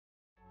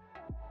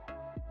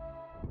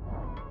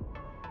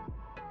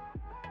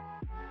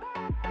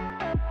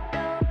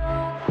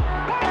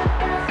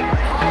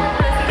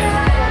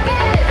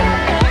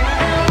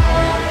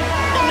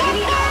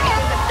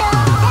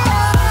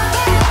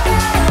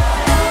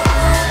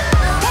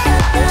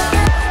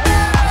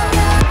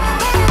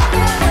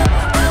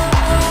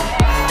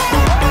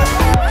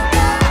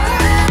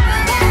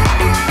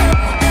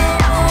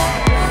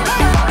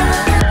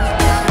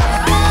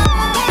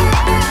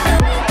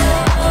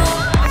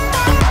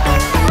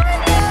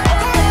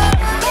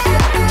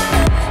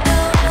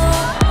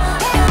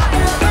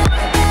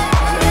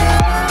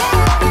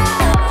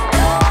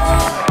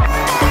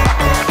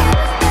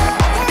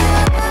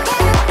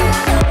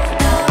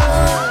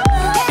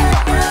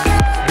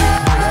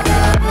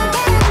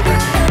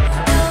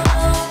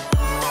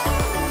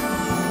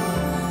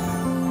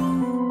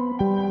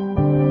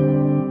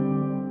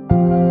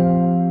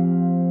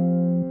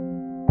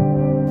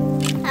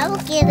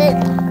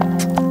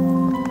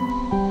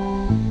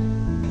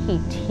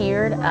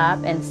teared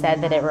up and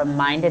said that it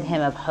reminded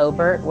him of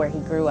Hobart, where he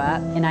grew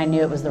up, and I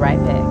knew it was the right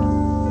pick.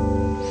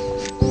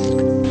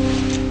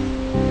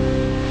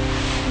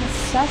 He's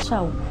such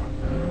a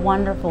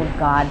wonderful,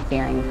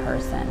 God-fearing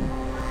person.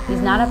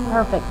 He's not a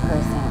perfect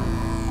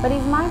person, but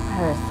he's my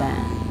person.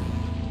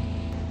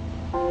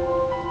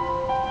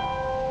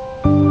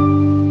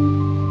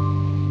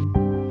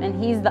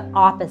 And he's the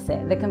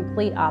opposite, the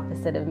complete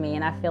opposite of me,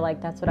 and I feel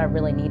like that's what I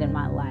really need in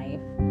my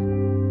life.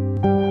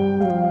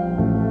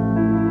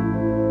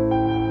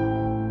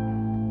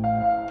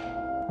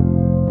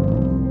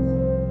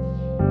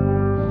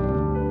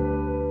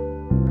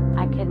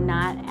 I could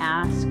not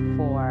ask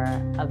for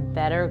a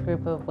better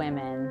group of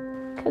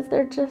women, because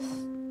they're just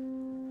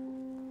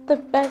the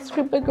best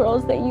group of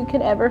girls that you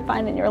could ever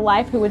find in your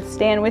life, who would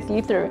stand with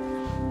you through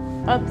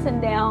ups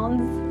and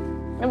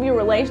downs of your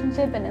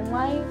relationship and in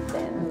life.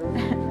 And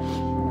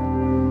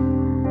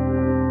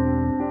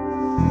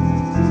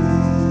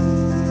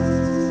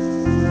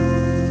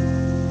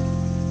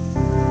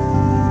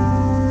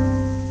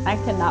I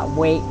could not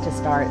wait to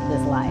start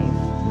this life.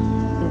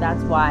 And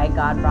that's why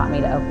God brought me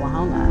to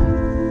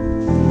Oklahoma.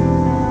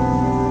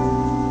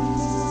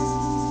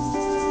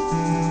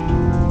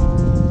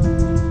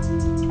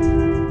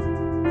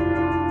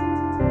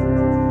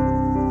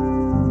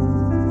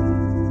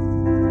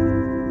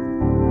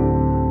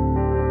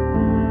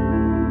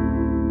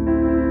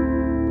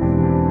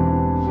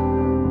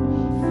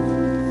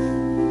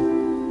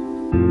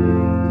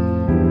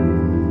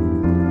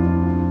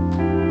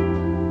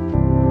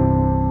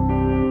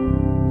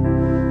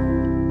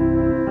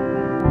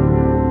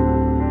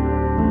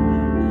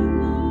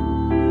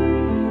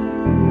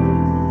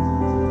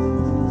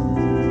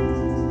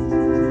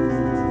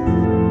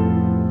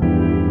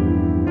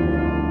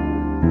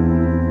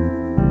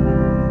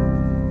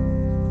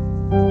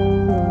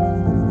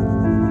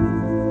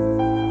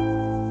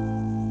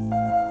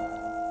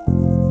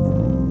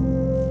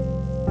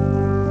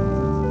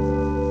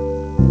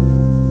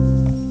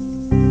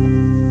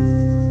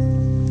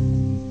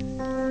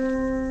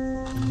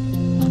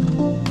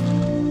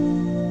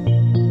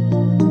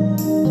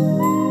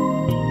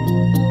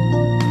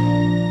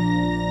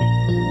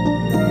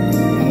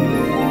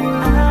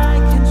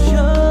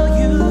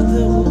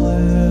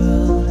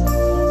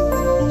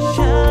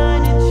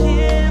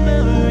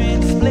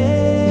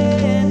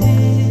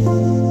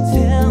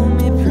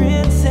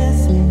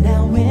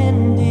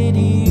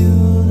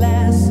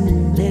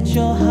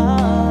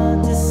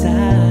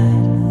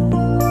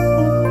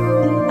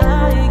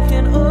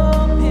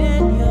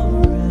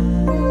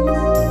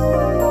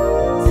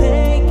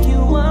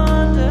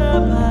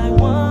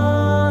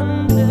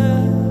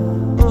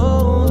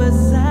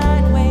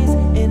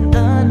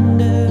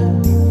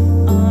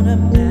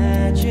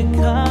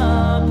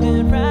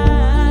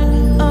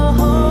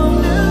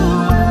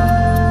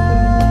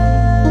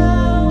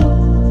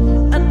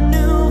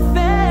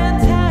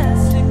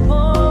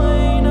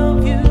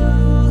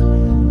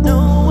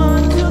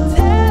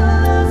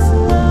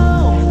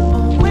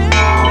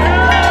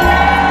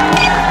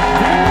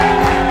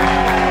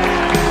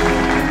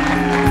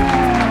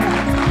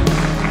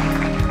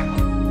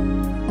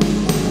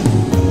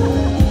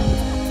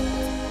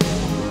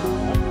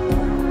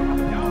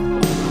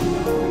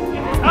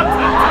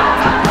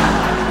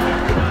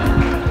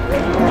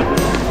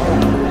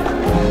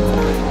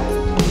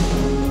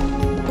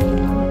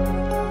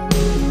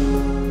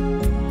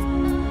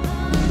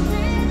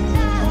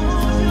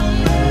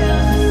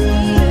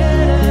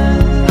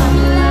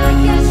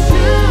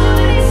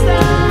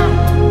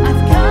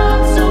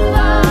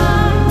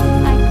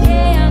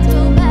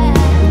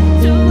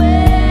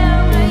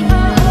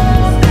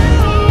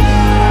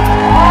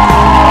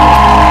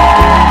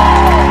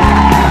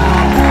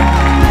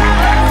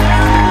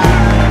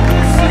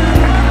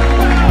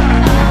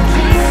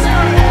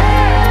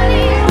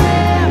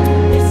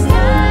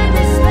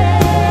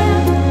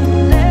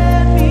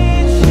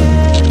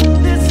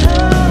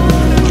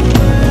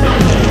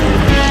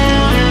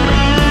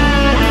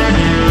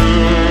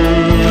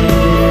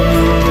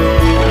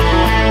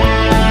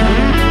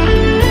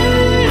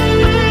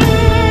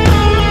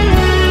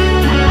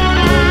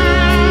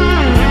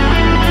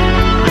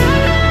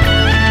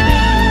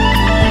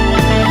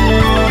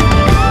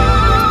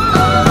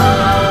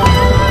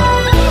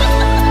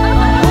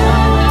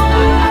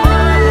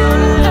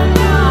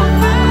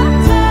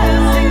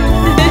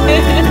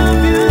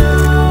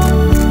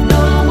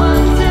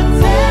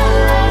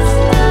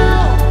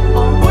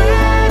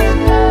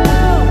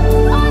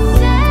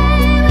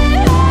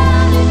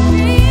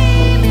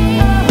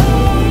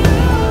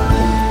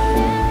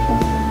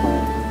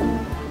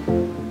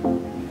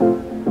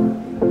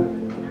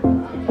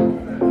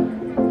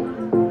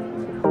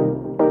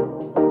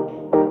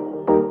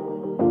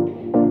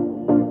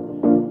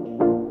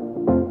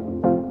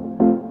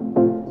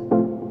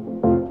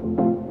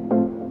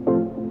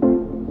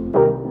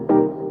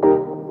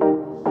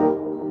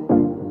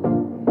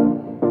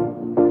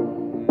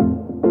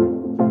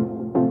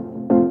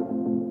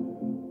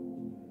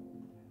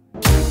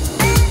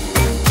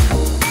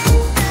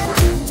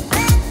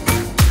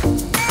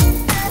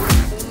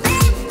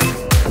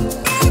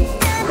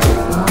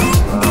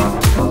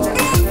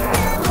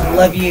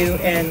 love you,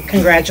 and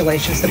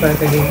congratulations to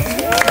both of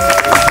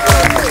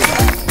you.